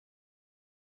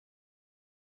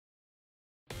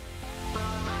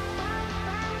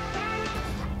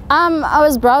I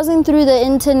was browsing through the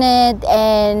internet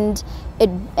and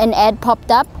an ad popped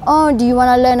up. Oh, do you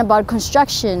want to learn about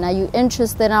construction? Are you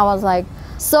interested? And I was like,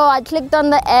 so I clicked on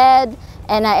the ad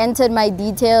and I entered my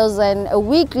details, and a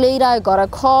week later I got a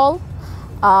call.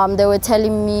 They were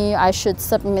telling me I should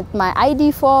submit my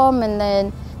ID form, and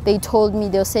then they told me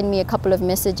they'll send me a couple of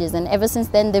messages, and ever since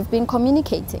then they've been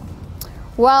communicating.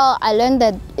 Well, I learned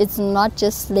that it's not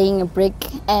just laying a brick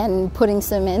and putting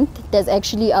cement. There's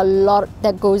actually a lot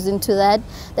that goes into that.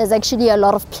 There's actually a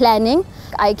lot of planning.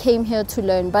 I came here to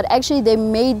learn, but actually they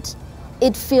made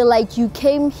it feel like you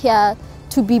came here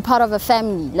to be part of a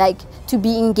family, like to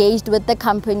be engaged with the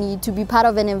company, to be part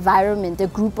of an environment, a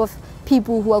group of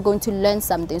people who are going to learn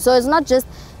something. So it's not just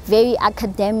very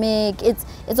academic, it's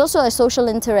also a social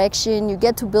interaction. You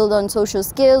get to build on social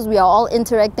skills. We are all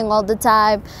interacting all the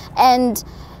time, and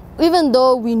even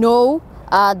though we know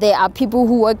there are people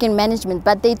who work in management,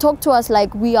 but they talk to us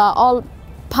like we are all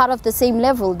part of the same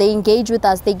level. They engage with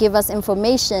us, they give us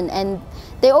information, and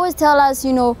they always tell us,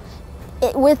 you know,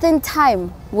 within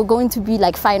time we're going to be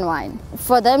like fine wine.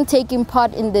 For them taking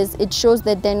part in this, it shows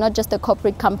that they're not just a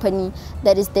corporate company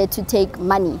that is there to take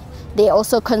money. They're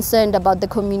also concerned about the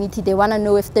community. They want to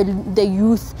know if the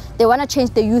youth, they want to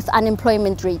change the youth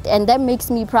unemployment rate. And that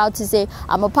makes me proud to say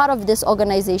I'm a part of this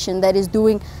organization that is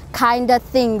doing kinder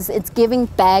things. It's giving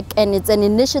back, and it's an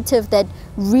initiative that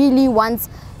really wants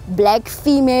black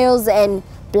females and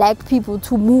black people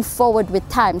to move forward with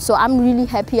time. So I'm really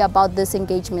happy about this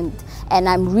engagement, and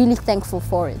I'm really thankful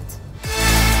for it.